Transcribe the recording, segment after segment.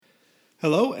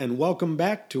Hello and welcome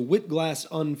back to WitGlass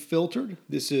Unfiltered.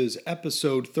 This is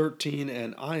episode 13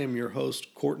 and I am your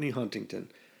host, Courtney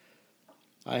Huntington.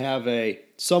 I have a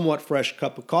somewhat fresh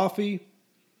cup of coffee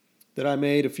that I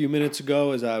made a few minutes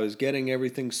ago as I was getting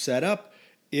everything set up.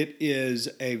 It is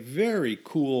a very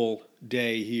cool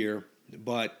day here,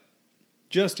 but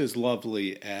just as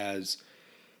lovely as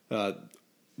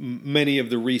many of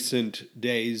the recent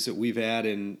days that we've had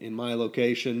in my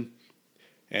location.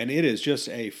 And it is just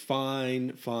a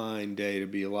fine, fine day to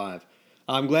be alive.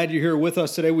 I'm glad you're here with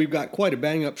us today. We've got quite a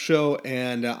bang-up show,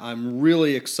 and I'm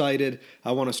really excited.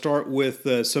 I want to start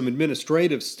with some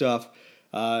administrative stuff.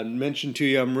 Mention to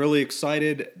you, I'm really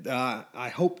excited.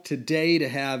 I hope today to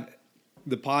have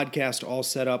the podcast all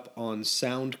set up on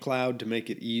SoundCloud to make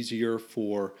it easier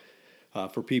for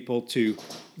people to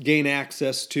gain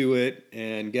access to it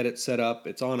and get it set up.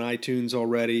 It's on iTunes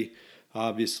already,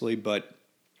 obviously, but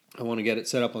I want to get it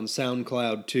set up on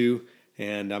SoundCloud too,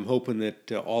 and I'm hoping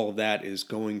that all of that is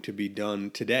going to be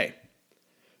done today.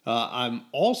 I'm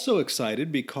also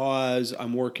excited because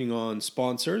I'm working on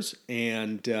sponsors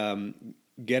and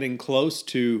getting close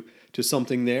to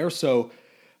something there. So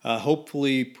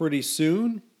hopefully pretty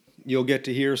soon you'll get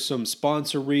to hear some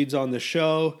sponsor reads on the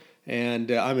show,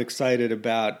 and I'm excited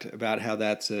about how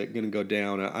that's going to go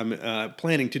down. I'm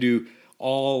planning to do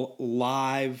all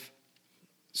live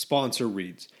sponsor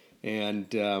reads. And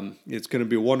it's going to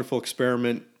be a wonderful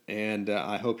experiment, and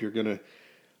I hope you're going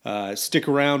to stick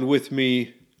around with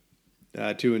me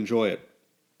to enjoy it.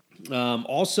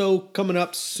 Also, coming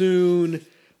up soon,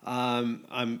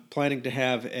 I'm planning to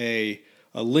have a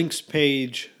links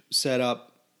page set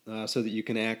up so that you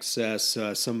can access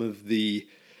some of the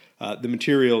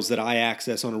materials that I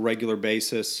access on a regular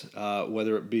basis,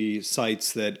 whether it be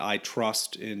sites that I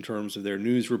trust in terms of their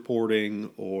news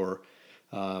reporting or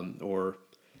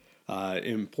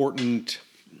important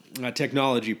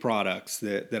technology products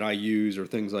that I use or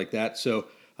things like that. So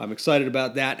I'm excited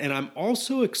about that. And I'm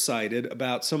also excited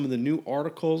about some of the new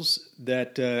articles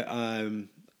that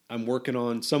I'm working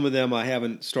on. Some of them I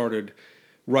haven't started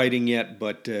writing yet,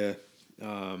 but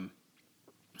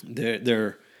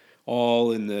they're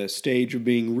all in the stage of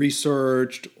being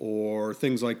researched or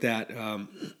things like that.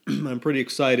 I'm pretty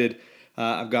excited.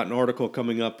 I've got an article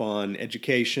coming up on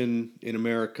education in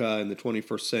America in the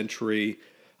 21st century.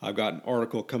 I've got an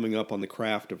article coming up on the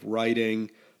craft of writing.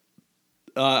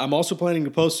 I'm also planning to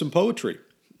post some poetry,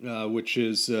 which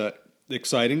is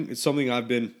exciting. It's something I've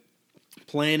been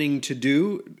planning to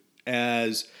do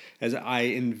as I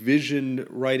envisioned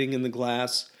writing in the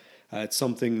glass. It's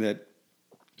something that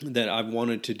I've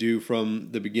wanted to do from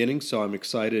the beginning, so I'm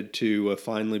excited to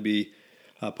finally be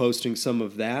posting some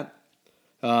of that.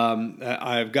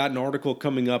 I've got an article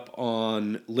coming up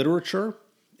on literature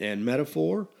and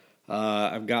metaphor.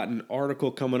 I've got an article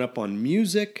coming up on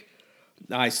music.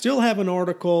 I still have an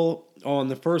article on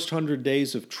the first 100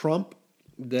 days of Trump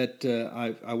that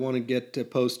I want to get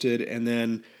posted, and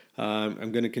then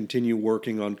I'm going to continue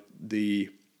working on the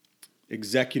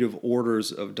executive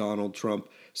orders of Donald Trump.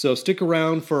 So stick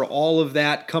around for all of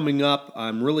that coming up.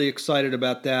 I'm really excited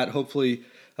about that. Hopefully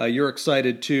you're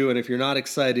excited too, and if you're not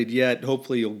excited yet,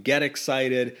 hopefully you'll get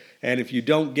excited. And if you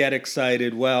don't get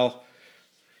excited, well,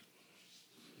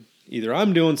 either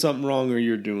I'm doing something wrong or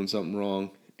you're doing something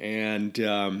wrong. And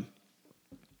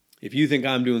if you think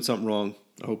I'm doing something wrong,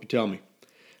 I hope you tell me.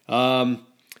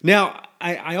 Now,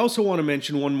 I also want to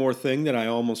mention one more thing that I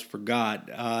almost forgot.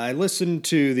 I listened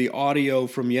to the audio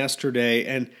from yesterday,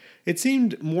 and it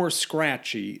seemed more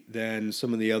scratchy than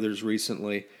some of the others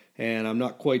recently. And I'm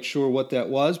not quite sure what that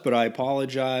was, but I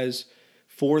apologize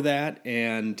for that.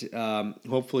 And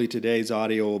hopefully today's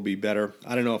audio will be better.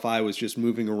 I don't know if I was just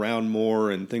moving around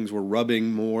more and things were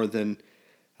rubbing more than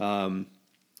in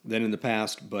the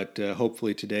past, but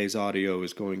hopefully today's audio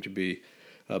is going to be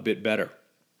a bit better.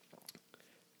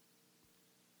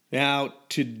 Now,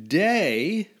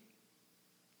 today,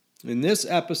 in this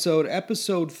episode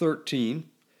 13,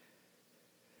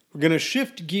 we're going to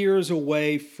shift gears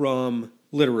away from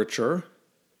literature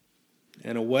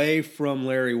and away from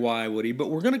Larry Wywoody, but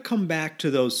we're going to come back to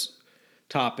those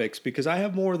topics because I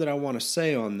have more that I want to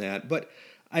say on that. But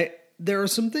there are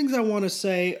some things I want to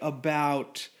say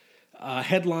about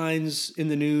headlines in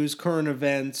the news, current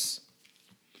events,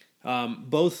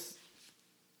 both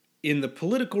in the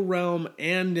political realm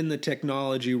and in the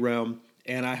technology realm,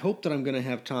 and I hope that I'm going to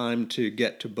have time to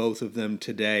get to both of them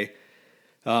today.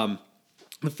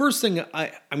 The first thing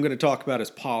I'm going to talk about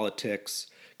is politics,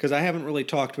 because I haven't really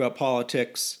talked about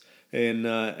politics in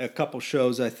a couple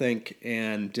shows, I think,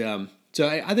 and so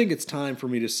I think it's time for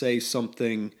me to say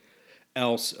something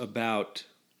else about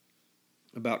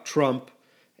Trump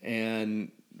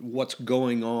and what's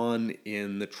going on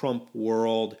in the Trump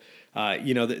world.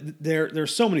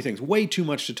 There's so many things, way too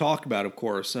much to talk about, of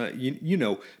course.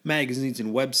 Magazines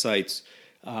and websites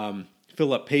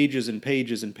fill up pages and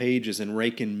pages and pages and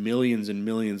rake in millions and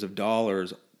millions of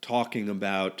dollars talking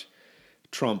about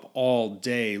Trump all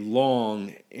day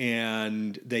long,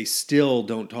 and they still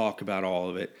don't talk about all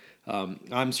of it.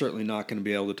 I'm certainly not going to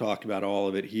be able to talk about all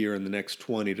of it here in the next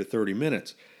 20 to 30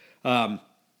 minutes.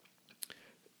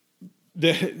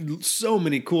 There's so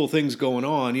many cool things going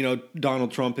on.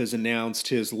 Donald Trump has announced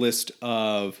his list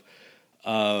of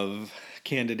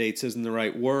candidates isn't the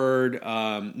right word,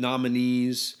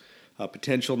 nominees,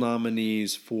 potential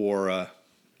nominees for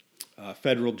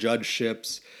federal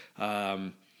judgeships.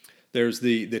 There's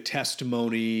the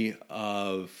testimony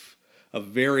of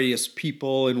various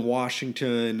people in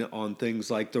Washington on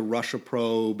things like the Russia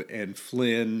probe and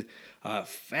Flynn.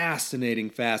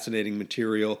 Fascinating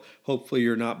material. Hopefully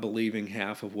you're not believing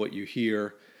half of what you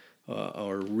hear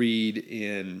or read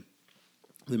in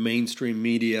the mainstream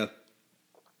media.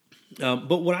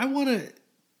 But what I want to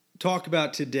talk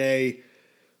about today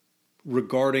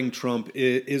regarding Trump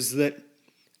is that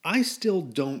I still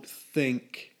don't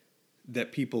think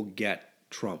that people get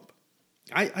Trump.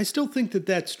 I still think that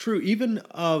that's true, even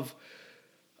of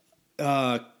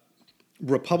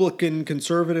Republican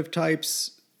conservative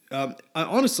types.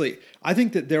 Honestly, I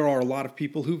think that there are a lot of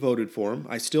people who voted for him.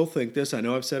 I still think this. I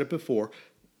know I've said it before,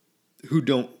 who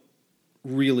don't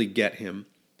really get him.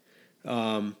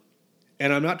 And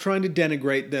I'm not trying to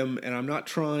denigrate them, and I'm not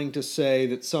trying to say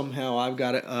that somehow I've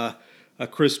got a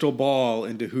crystal ball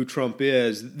into who Trump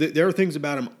is. There are things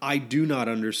about him I do not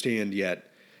understand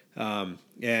yet, and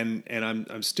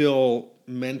I'm still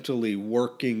mentally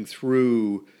working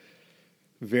through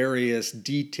various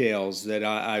details that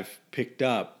I've picked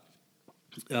up.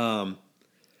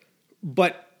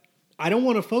 But I don't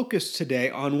want to focus today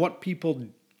on what people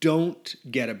don't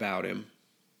get about him.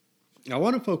 I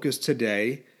want to focus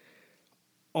today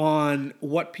on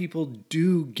what people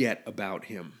do get about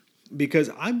him, because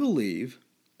I believe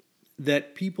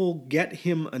that people get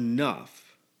him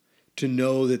enough to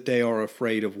know that they are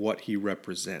afraid of what he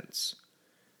represents.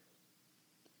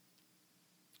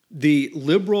 The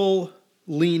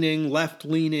liberal-leaning,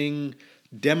 left-leaning,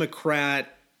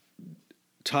 Democrat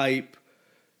type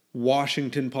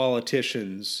Washington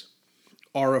politicians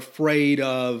are afraid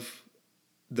of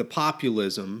the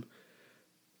populism,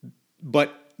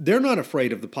 but they're not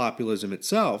afraid of the populism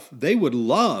itself. They would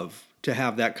love to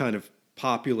have that kind of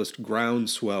populist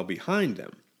groundswell behind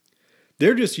them.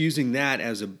 They're just using that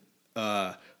as a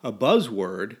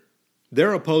buzzword.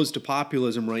 They're opposed to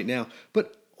populism right now,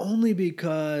 but only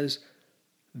because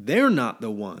they're not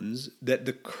the ones that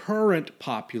the current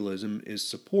populism is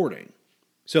supporting.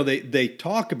 So they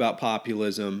talk about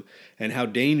populism and how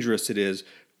dangerous it is,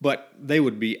 but they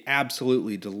would be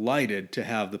absolutely delighted to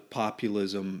have the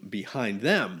populism behind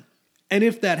them. And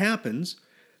if that happens,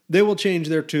 they will change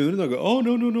their tune and they'll go, oh,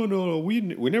 no, we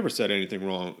never said anything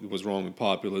was wrong with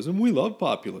populism. We love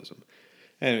populism.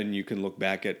 And you can look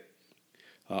back at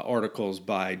articles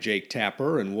by Jake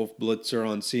Tapper and Wolf Blitzer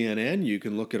on CNN. You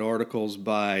can look at articles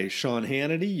by Sean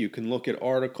Hannity. You can look at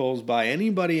articles by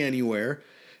anybody anywhere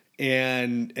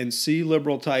and see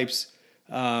liberal types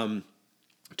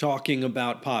talking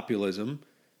about populism,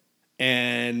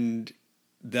 and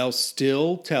they'll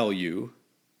still tell you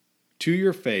to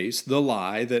your face the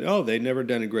lie that, oh, they never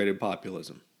denigrated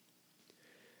populism.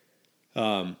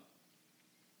 But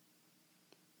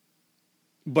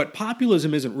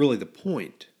populism isn't really the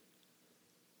point.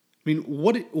 I mean,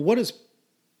 what does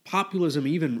populism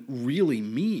even really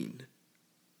mean?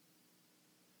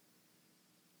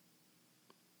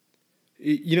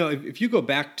 If you go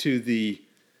back to the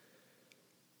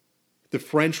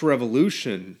French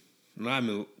Revolution,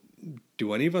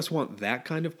 do any of us want that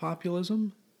kind of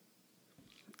populism?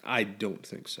 I don't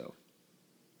think so.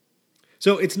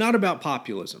 So it's not about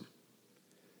populism.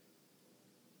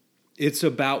 It's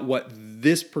about what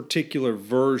this particular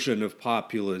version of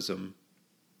populism,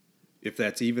 if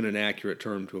that's even an accurate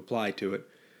term to apply to it,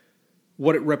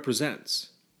 what it represents.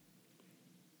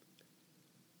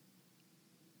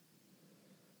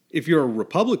 If you're a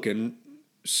Republican,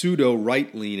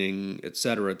 pseudo-right-leaning, et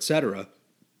cetera,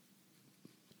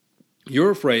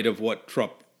 you're afraid of what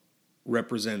Trump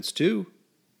represents too.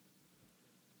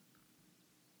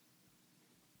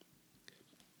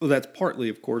 Well, that's partly,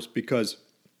 of course, because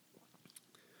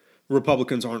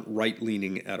Republicans aren't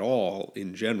right-leaning at all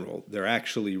in general. They're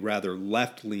actually rather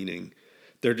left-leaning.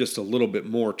 They're just a little bit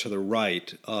more to the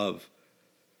right of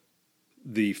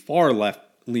the far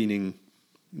left-leaning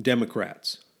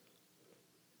Democrats.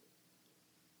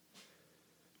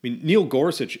 mean, Neil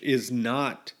Gorsuch is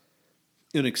not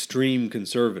an extreme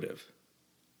conservative.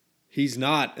 He's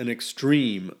not an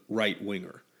extreme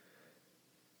right-winger.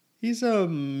 He's a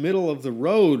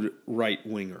middle-of-the-road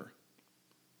right-winger.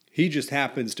 He just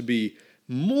happens to be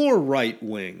more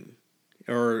right-wing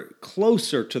or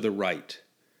closer to the right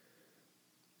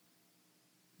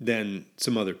than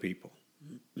some other people.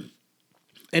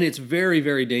 And it's very,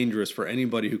 very dangerous for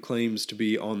anybody who claims to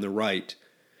be on the right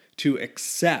to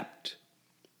accept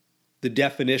the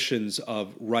definitions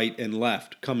of right and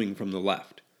left coming from the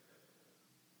left.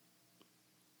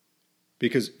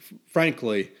 Because,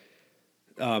 frankly,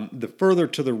 the further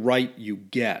to the right you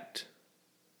get,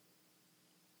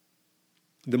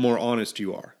 the more honest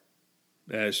you are.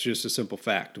 It's just a simple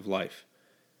fact of life.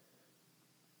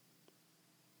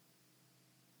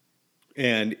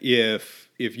 And if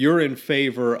you're in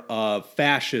favor of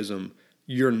fascism,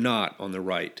 you're not on the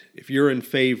right. If you're in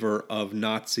favor of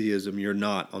Nazism, you're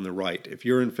not on the right. If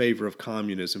you're in favor of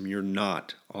communism, you're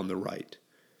not on the right.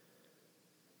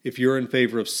 If you're in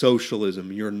favor of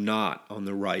socialism, you're not on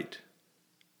the right.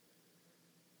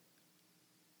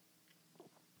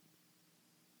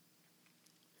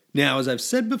 Now, as I've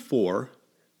said before,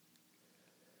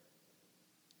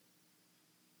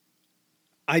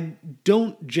 I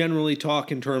don't generally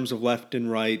talk in terms of left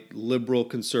and right, liberal,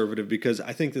 conservative, because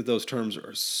I think that those terms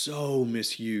are so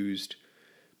misused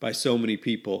by so many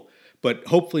people. But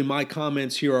hopefully my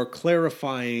comments here are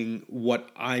clarifying what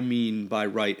I mean by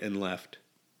right and left,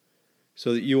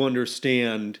 so that you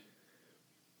understand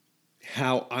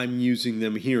how I'm using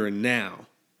them here and now.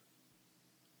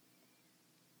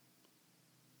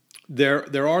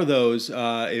 There are those,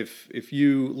 if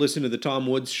you listen to the Tom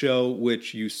Woods show,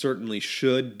 which you certainly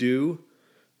should do,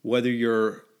 whether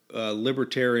you're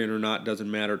libertarian or not doesn't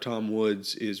matter. Tom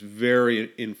Woods is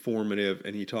very informative,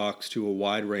 and he talks to a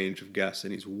wide range of guests,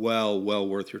 and he's well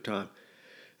worth your time.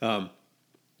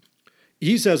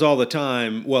 He says all the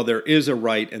time, well, there is a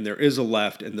right and there is a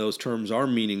left, and those terms are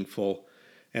meaningful,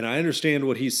 and I understand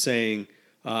what he's saying.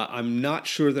 I'm not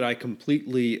sure that I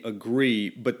completely agree,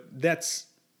 but that's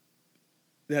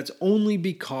only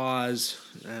because,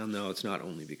 no, it's not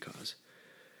only because.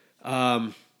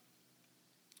 I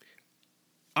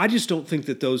just don't think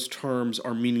that those terms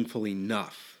are meaningful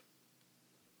enough.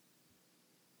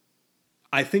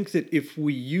 I think that if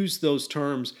we use those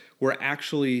terms,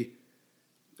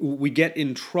 we get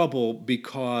in trouble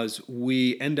because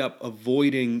we end up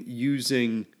avoiding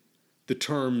using the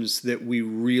terms that we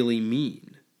really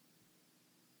mean.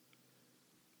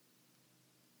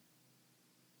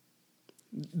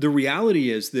 The reality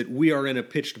is that we are in a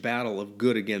pitched battle of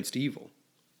good against evil.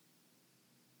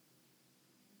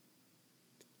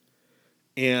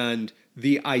 And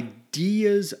the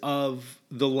ideas of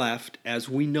the left, as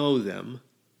we know them,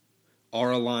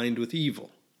 are aligned with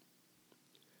evil.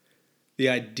 The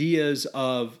ideas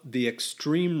of the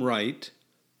extreme right,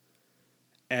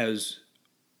 as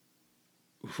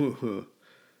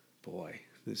boy,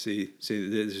 see,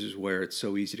 this is where it's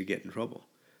so easy to get in trouble.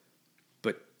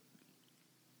 But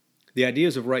the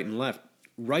ideas of right and left,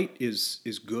 right is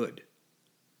good.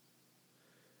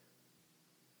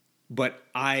 But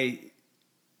I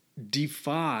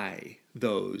defy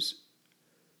those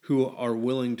who are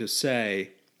willing to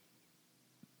say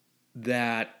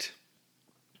that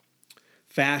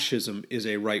fascism is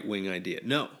a right-wing idea.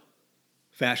 No,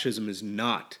 fascism is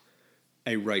not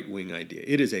a right-wing idea.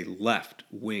 It is a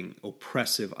left-wing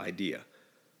oppressive idea.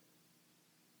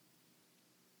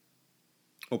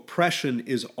 Oppression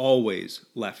is always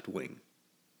left-wing.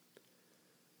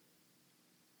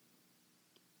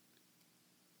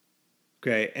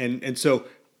 Okay, and so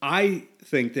I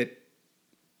think that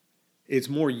it's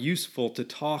more useful to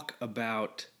talk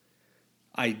about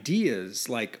ideas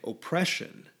like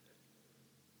oppression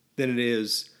than it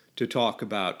is to talk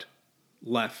about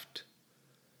left-wing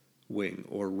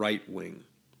or right-wing.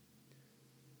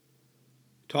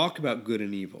 Talk about good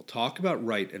and evil. Talk about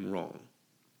right and wrong.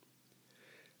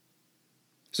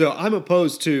 So I'm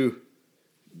opposed to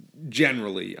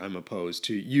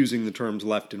using the terms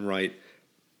left and right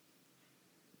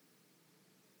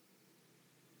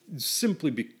simply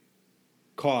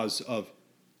because of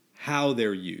how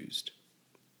they're used.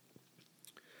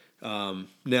 Now,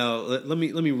 let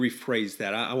me rephrase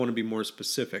that. I want to be more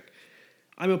specific.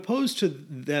 I'm opposed to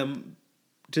the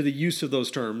use of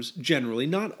those terms generally,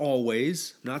 not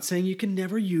always. I'm not saying you can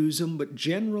never use them, but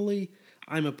generally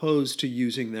I'm opposed to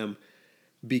using them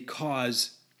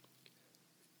because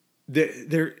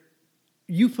they're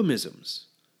euphemisms.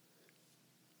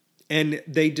 And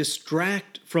they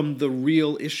distract from the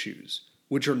real issues,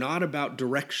 which are not about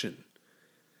direction,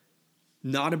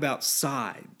 not about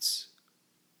sides.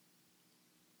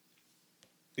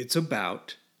 It's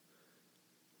about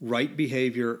right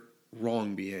behavior,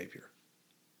 wrong behavior.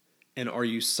 And are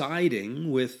you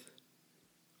siding with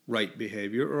right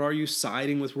behavior or are you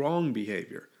siding with wrong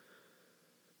behavior?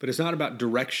 But it's not about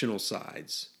directional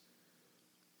sides.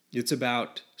 It's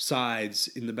about sides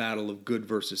in the battle of good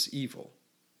versus evil.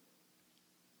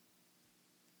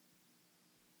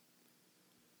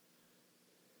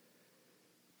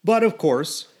 But of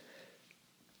course,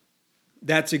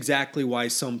 that's exactly why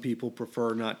some people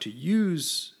prefer not to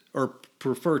use or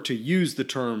prefer to use the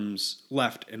terms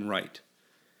left and right.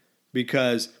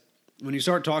 Because when you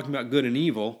start talking about good and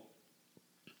evil,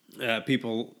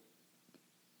 people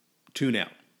tune out.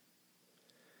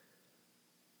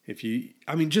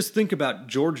 Just think about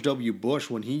George W. Bush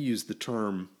when he used the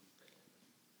term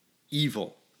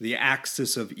evil, the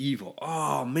axis of evil.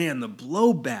 Oh man, the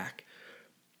blowback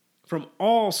from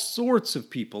all sorts of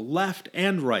people, left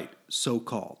and right,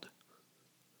 so-called.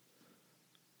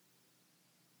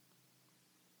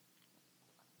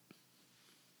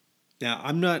 Now,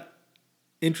 I'm not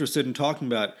interested in talking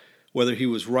about whether he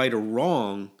was right or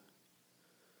wrong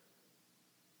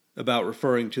about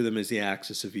referring to them as the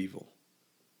axis of evil.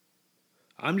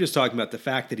 I'm just talking about the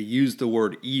fact that he used the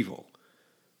word evil.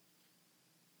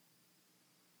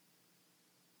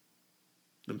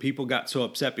 And people got so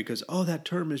upset because, that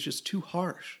term is just too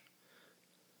harsh.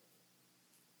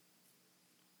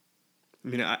 I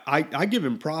mean, I give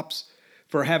him props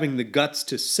for having the guts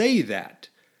to say that.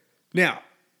 Now,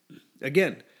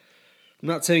 again, I'm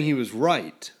not saying he was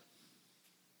right.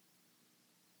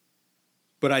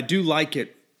 But I do like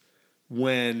it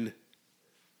when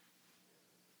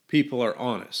people are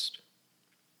honest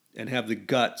and have the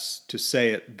guts to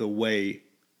say it the way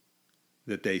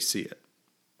that they see it.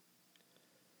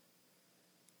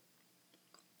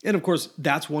 And of course,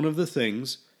 that's one of the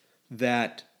things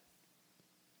that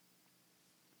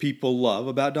people love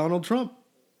about Donald Trump,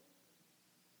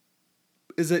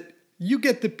 is that you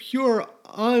get the pure,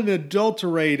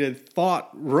 unadulterated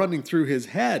thought running through his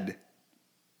head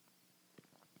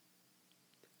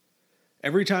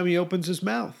every time he opens his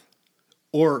mouth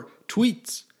or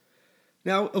tweets.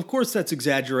 Now, of course, that's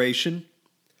exaggeration.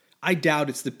 I doubt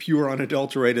it's the pure,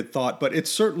 unadulterated thought, but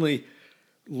it's certainly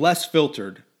less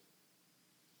filtered.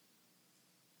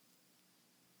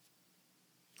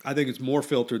 I think it's more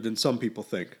filtered than some people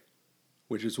think,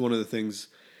 which is one of the things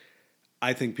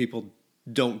I think people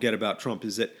don't get about Trump,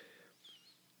 is that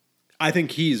I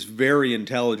think he's very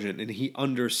intelligent and he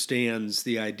understands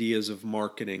the ideas of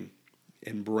marketing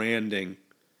and branding.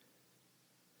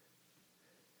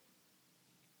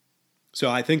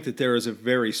 So I think that there is a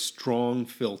very strong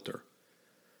filter.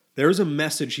 There is a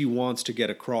message he wants to get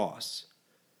across.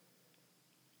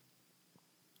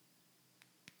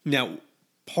 Now,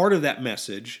 part of that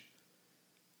message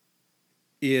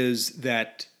is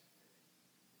that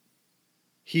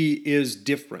he is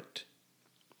different.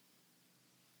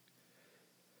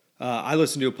 I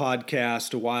listened to a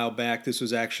podcast a while back. This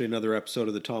was actually another episode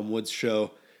of the Tom Woods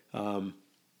Show.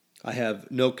 I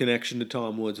have no connection to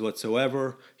Tom Woods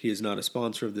whatsoever. He is not a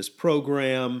sponsor of this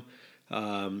program.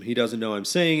 He doesn't know I'm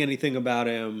saying anything about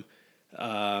him.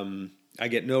 I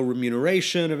get no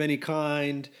remuneration of any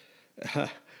kind.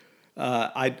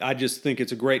 I just think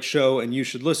it's a great show and you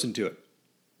should listen to it.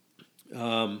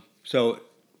 So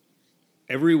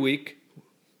every week,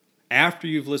 after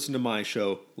you've listened to my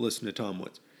show, listen to Tom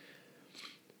Woods.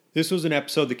 This was an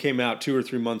episode that came out 2 or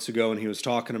 3 months ago, and he was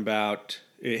talking about,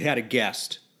 it had a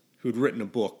guest who'd written a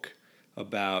book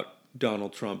about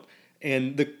Donald Trump.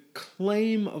 And the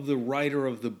claim of the writer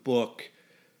of the book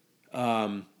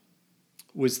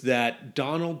was that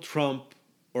Donald Trump,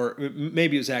 or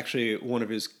maybe it was actually one of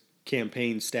his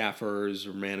campaign staffers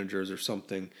or managers or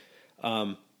something,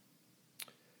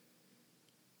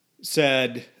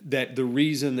 said that the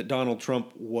reason that Donald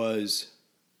Trump was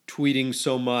tweeting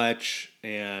so much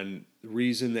and the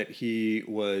reason that he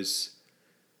was,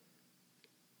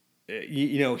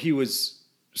 he was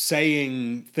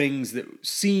saying things that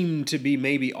seemed to be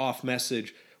maybe off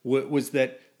message was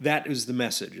that is the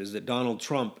message, is that Donald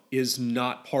Trump is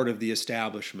not part of the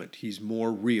establishment. He's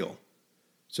more real.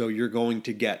 So you're going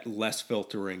to get less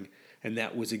filtering. And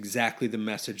that was exactly the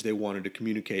message they wanted to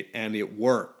communicate. And it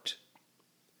worked.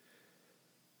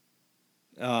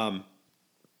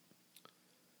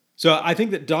 So I think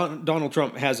that Donald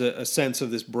Trump has a sense of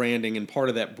this branding, and part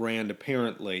of that brand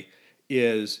apparently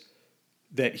is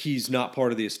that he's not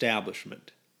part of the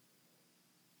establishment.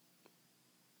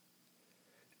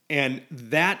 And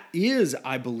that is,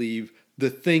 I believe, the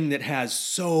thing that has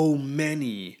so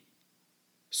many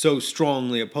so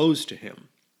strongly opposed to him.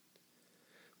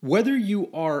 Whether you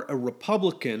are a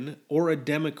Republican or a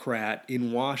Democrat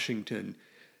in Washington,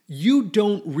 you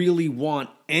don't really want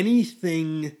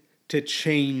anything to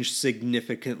change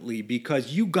significantly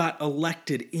because you got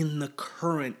elected in the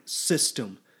current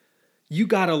system. You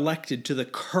got elected to the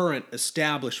current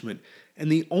establishment.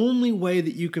 And the only way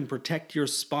that you can protect your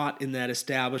spot in that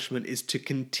establishment is to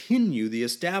continue the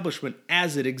establishment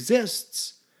as it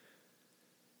exists.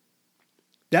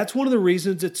 That's one of the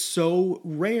reasons it's so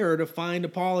rare to find a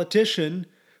politician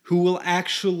who will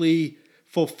actually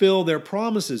fulfill their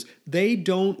promises. They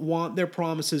don't want their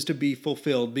promises to be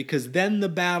fulfilled because then the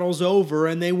battle's over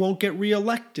and they won't get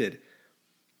reelected.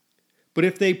 But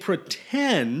if they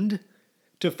pretend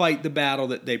to fight the battle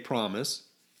that they promise,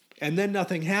 and then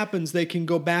nothing happens, they can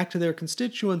go back to their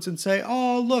constituents and say,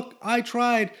 oh, look, I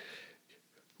tried.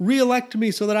 Reelect me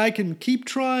so that I can keep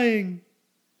trying.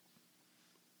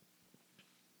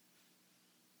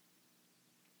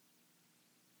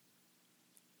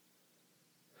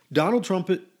 Donald Trump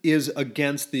is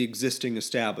against the existing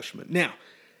establishment. Now,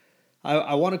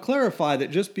 I want to clarify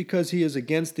that just because he is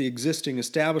against the existing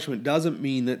establishment doesn't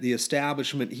mean that the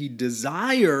establishment he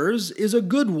desires is a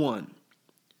good one.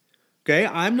 Okay,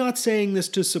 I'm not saying this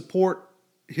to support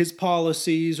his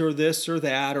policies or this or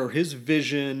that or his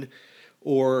vision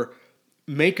or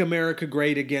make America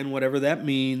great again, whatever that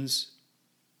means.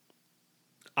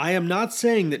 I am not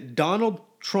saying that Donald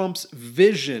Trump's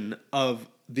vision of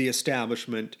the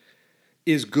establishment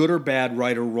is good or bad,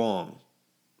 right or wrong.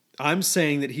 I'm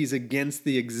saying that he's against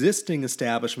the existing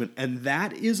establishment, and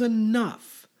that is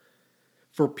enough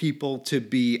for people to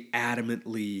be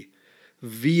adamantly,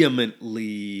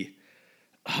 vehemently,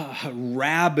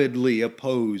 rabidly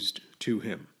opposed to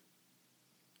him.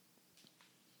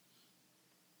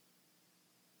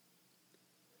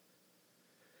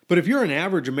 But if you're an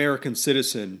average American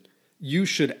citizen, you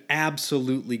should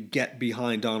absolutely get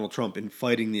behind Donald Trump in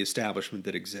fighting the establishment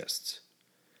that exists.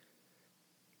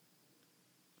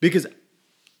 Because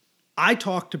I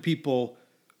talk to people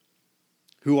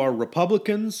who are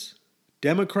Republicans,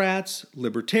 Democrats,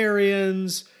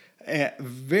 Libertarians, at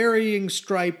varying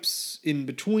stripes in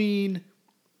between,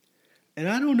 and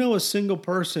I don't know a single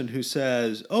person who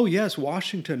says, oh yes,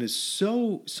 Washington is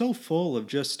so full of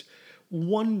just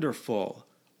wonderful,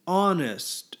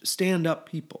 honest, stand-up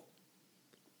people.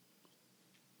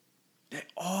 They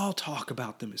all talk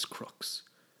about them as crooks.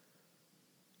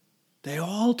 They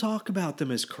all talk about them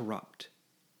as corrupt.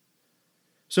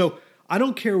 So I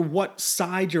don't care what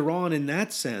side you're on in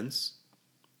that sense.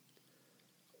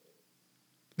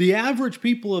 The average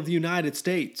people of the United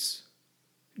States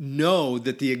know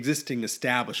that the existing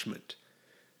establishment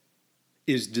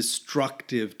is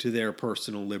destructive to their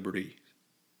personal liberty.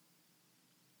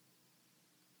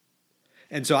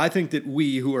 And so I think that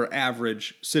we who are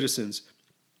average citizens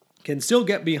can still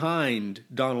get behind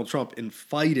Donald Trump in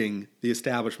fighting the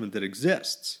establishment that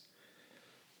exists.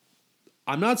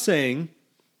 I'm not saying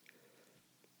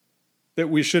that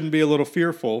we shouldn't be a little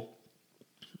fearful,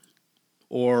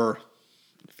 or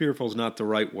fearful is not the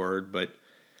right word, but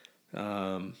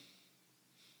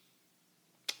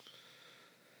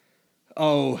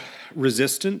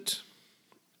resistant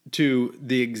to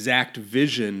the exact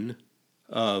vision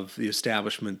of the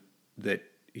establishment that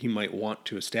he might want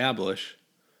to establish.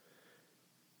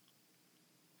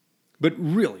 But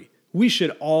really, we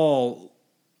should all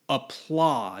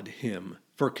applaud him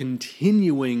for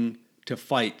continuing to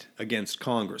fight against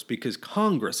Congress, because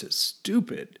Congress is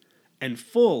stupid and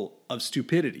full of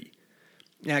stupidity.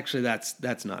 Actually,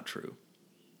 that's not true.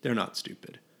 They're not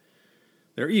stupid.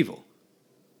 They're evil.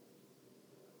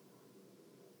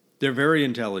 They're very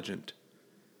intelligent,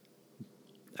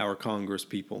 our Congress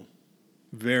people.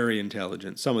 Very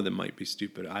intelligent. Some of them might be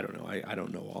stupid. I don't know. I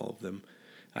don't know all of them.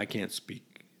 I can't speak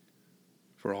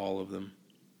for all of them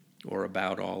or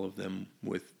about all of them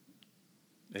with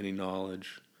any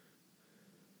knowledge.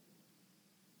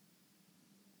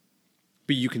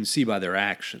 But you can see by their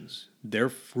actions, their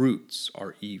fruits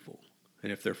are evil.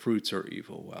 And if their fruits are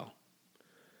evil, well,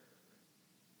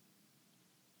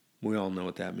 we all know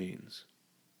what that means.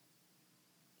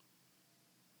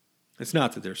 It's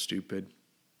not that they're stupid.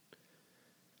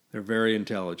 They're very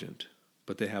intelligent,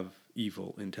 but they have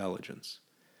evil intelligence.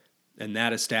 And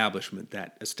that establishment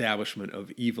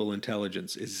of evil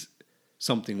intelligence is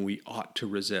something we ought to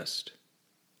resist.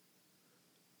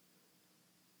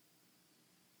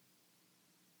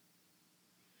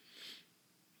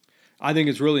 I think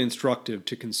it's really instructive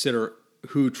to consider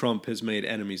who Trump has made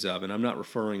enemies of. And I'm not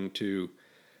referring to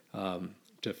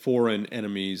foreign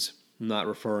enemies. I'm not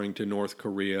referring to North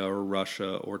Korea or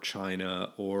Russia or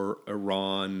China or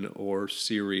Iran or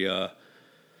Syria,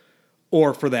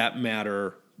 or for that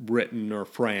matter, Britain or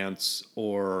France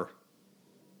or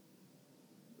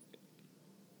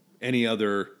any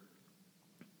other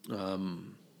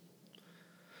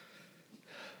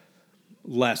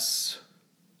less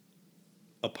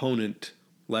opponent,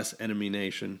 less enemy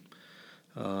nation.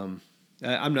 I'm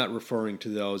not referring to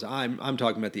those. I'm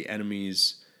talking about the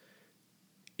enemies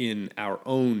in our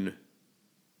own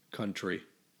country,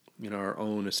 in our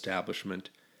own establishment.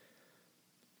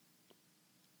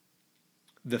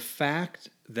 The fact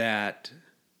that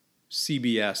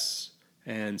CBS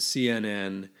and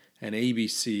CNN and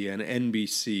ABC and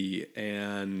NBC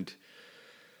and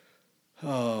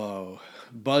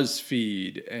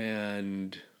BuzzFeed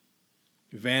and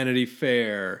Vanity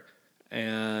Fair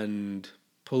and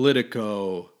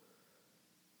Politico,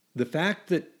 the fact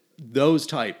that those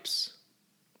types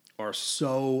are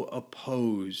so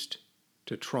opposed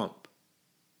to Trump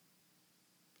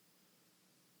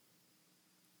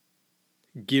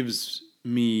gives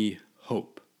me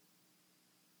hope.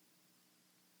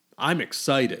 I'm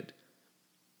excited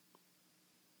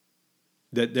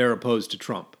that they're opposed to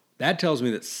Trump. That tells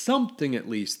me that something, at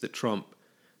least, that Trump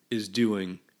is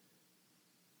doing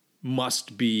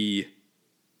must be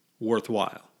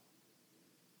worthwhile.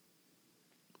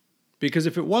 Because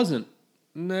if it wasn't,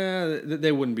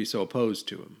 they wouldn't be so opposed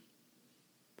to him.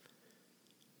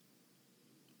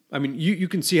 I mean, you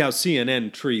can see how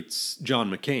CNN treats John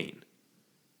McCain.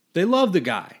 They love the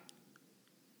guy.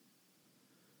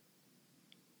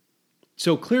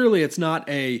 So clearly it's not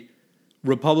a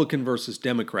Republican versus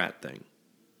Democrat thing.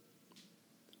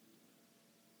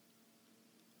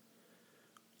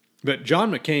 But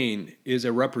John McCain is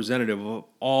a representative of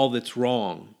all that's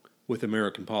wrong with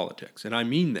American politics. And I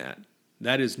mean that.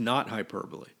 That is not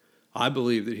hyperbole. I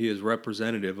believe that he is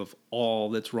representative of all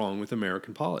that's wrong with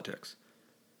American politics.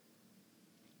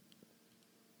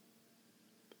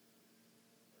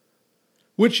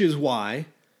 Which is why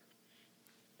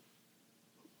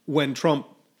when Trump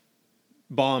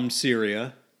bombed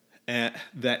Syria,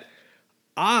 that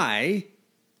I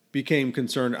became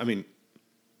concerned. I mean,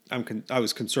 I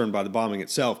was concerned by the bombing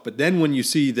itself, but then when you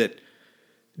see that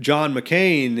John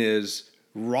McCain is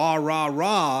rah, rah,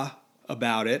 rah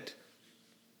about it,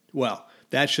 well,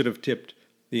 that should have tipped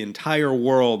the entire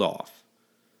world off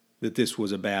that this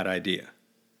was a bad idea.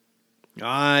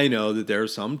 I know that there are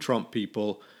some Trump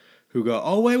people who go,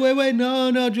 oh, wait,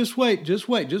 no, just wait, just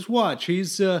watch.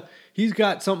 He's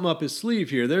got something up his sleeve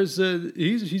here.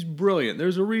 He's brilliant.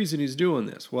 There's a reason he's doing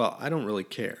this. Well, I don't really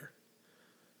care.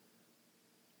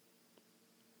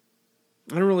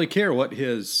 I don't really care what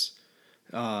his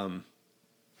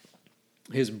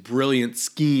brilliant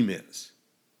scheme is.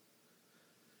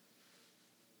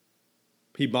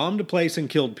 He bombed a place and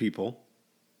killed people.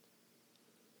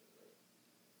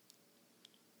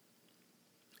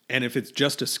 And if it's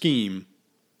just a scheme,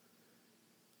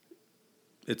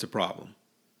 it's a problem.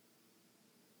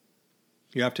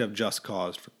 You have to have just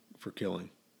cause for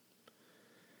killing.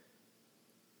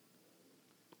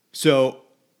 So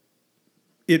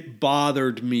it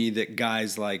bothered me that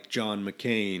guys like John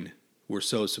McCain were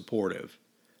so supportive.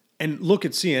 And look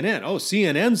at CNN. Oh,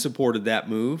 CNN supported that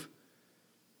move.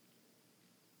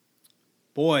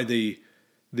 Boy,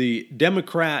 the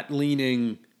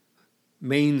Democrat-leaning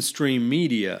mainstream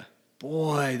media,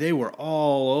 boy, they were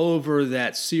all over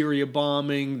that Syria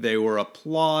bombing. They were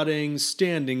applauding,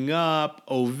 standing up,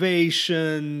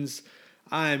 ovations.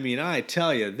 I mean, I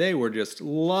tell you, they were just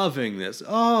loving this.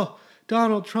 Oh,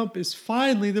 Donald Trump is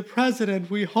finally the president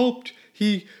we hoped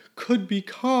he could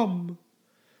become.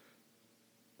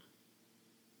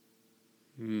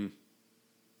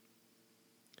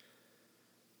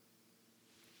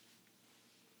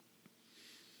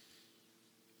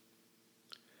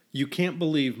 You can't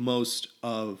believe most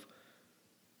of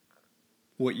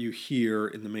what you hear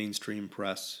in the mainstream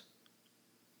press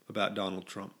about Donald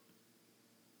Trump,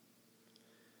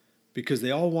 because they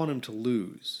all want him to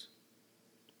lose.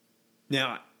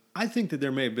 Now, I think that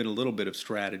there may have been a little bit of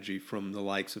strategy from the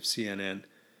likes of CNN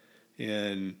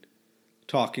in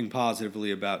talking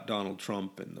positively about Donald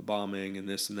Trump and the bombing and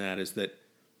this and that, is that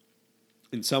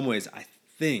in some ways I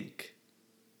think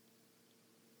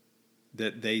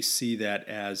that they see that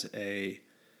as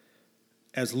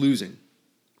losing,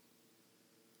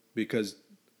 because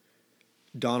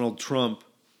Donald Trump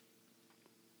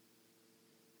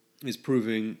is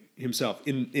proving himself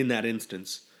in that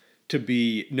instance to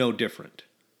be no different.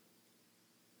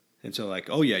 And so like,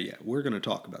 oh yeah, we're going to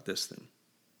talk about this thing.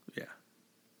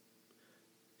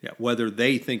 Yeah, whether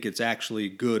they think it's actually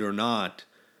good or not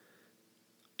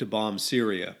to bomb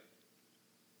Syria,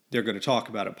 they're going to talk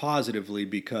about it positively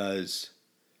because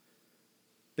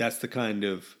That's the kind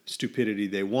of stupidity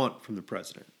they want from the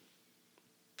president.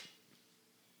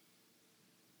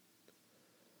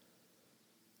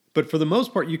 But for the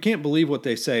most part, you can't believe what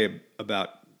they say about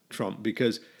Trump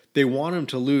because they want him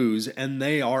to lose and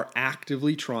they are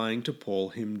actively trying to pull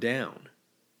him down.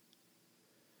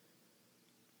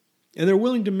 And they're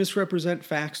willing to misrepresent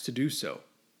facts to do so.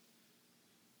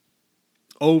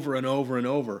 Over and over and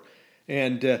over.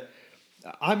 And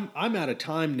I'm out of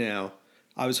time now.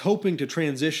 I was hoping to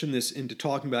transition this into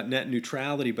talking about net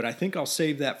neutrality, but I think I'll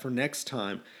save that for next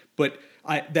time. But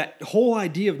that whole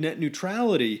idea of net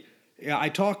neutrality, I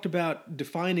talked about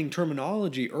defining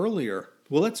terminology earlier.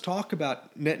 Well, let's talk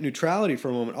about net neutrality for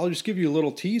a moment. I'll just give you a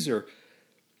little teaser.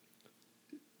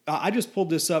 I just pulled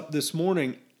this up this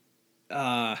morning,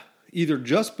 either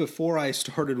just before I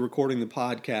started recording the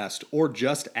podcast or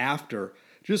just after,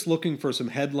 just looking for some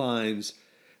headlines.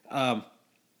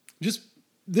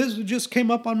 This just came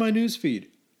up on my newsfeed.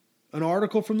 An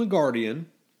article from The Guardian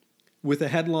with a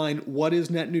headline, "What is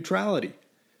net neutrality?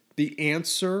 The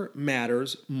answer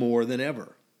matters more than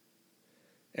ever."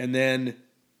 And then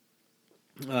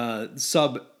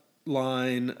subline,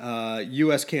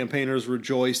 U.S. campaigners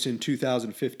rejoiced in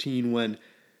 2015 when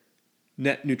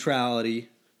net neutrality,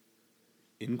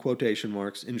 in quotation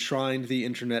marks, enshrined the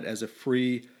internet as a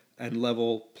free and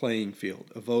level playing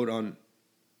field. A vote on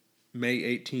May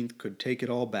 18th could take it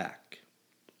all back.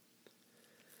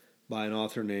 By an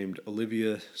author named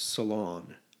Olivia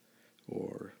Salon,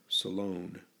 or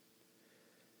Salone.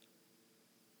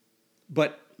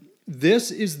 But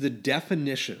this is the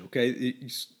definition, okay?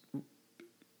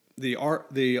 The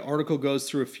article goes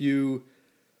through a few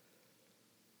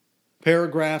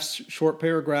paragraphs, short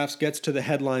paragraphs, gets to the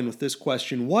headline with this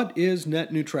question: what is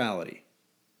net neutrality?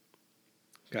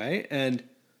 Okay, and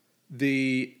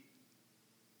the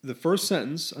first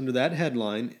sentence under that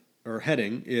headline or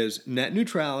heading is: net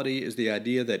neutrality is the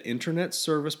idea that internet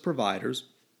service providers,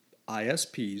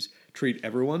 ISPs, treat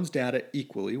everyone's data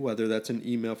equally, whether that's an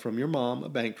email from your mom, a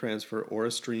bank transfer, or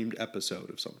a streamed episode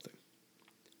of something.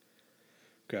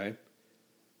 Okay?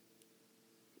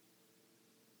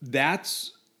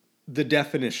 That's the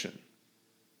definition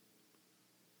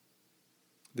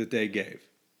that they gave.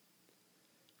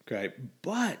 Okay?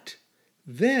 But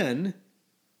then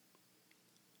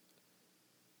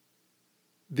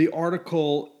the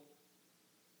article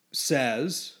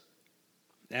says,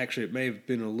 actually, it may have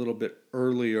been a little bit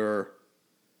earlier.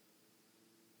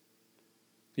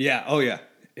 Yeah,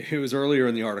 it was earlier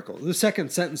in the article. The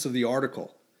second sentence of the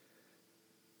article.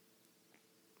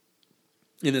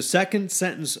 In the second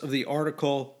sentence of the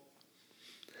article,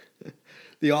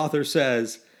 the author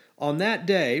says, on that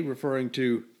day, referring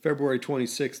to February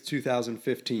 26,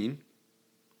 2015,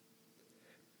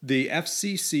 the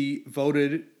FCC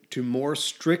voted to more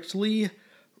strictly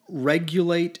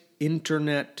regulate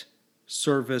internet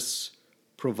service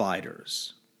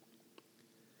providers.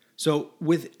 So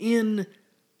within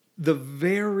the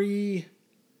very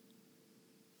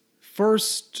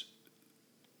first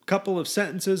couple of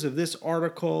sentences of this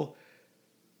article,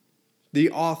 the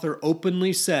author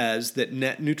openly says that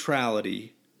net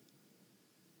neutrality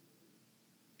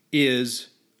is,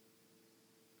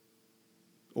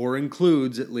 or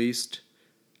includes at least,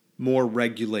 more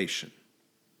regulation.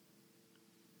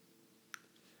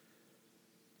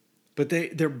 But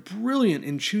they're brilliant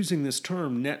in choosing this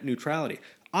term, net neutrality.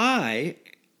 I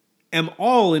am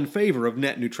all in favor of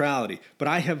net neutrality, but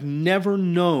I have never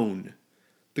known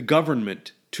the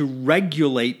government to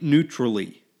regulate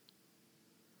neutrally.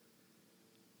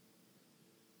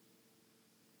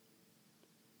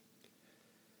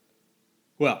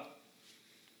 Well,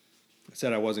 I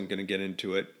said I wasn't going to get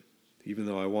into it, even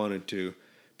though I wanted to,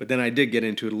 but then I did get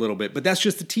into it a little bit. But that's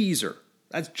just a teaser.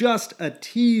 That's just a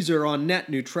teaser on net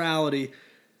neutrality.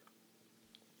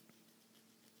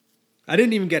 I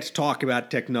didn't even get to talk about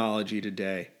technology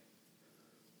today.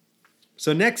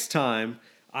 So next time,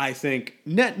 I think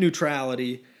net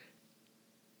neutrality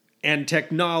and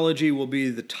technology will be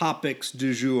the topics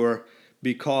du jour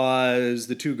because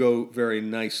the two go very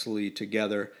nicely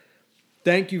together.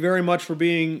 Thank you very much for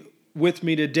being with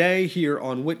me today here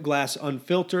on WitGlass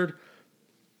Unfiltered.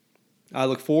 I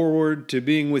look forward to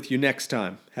being with you next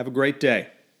time. Have a great day.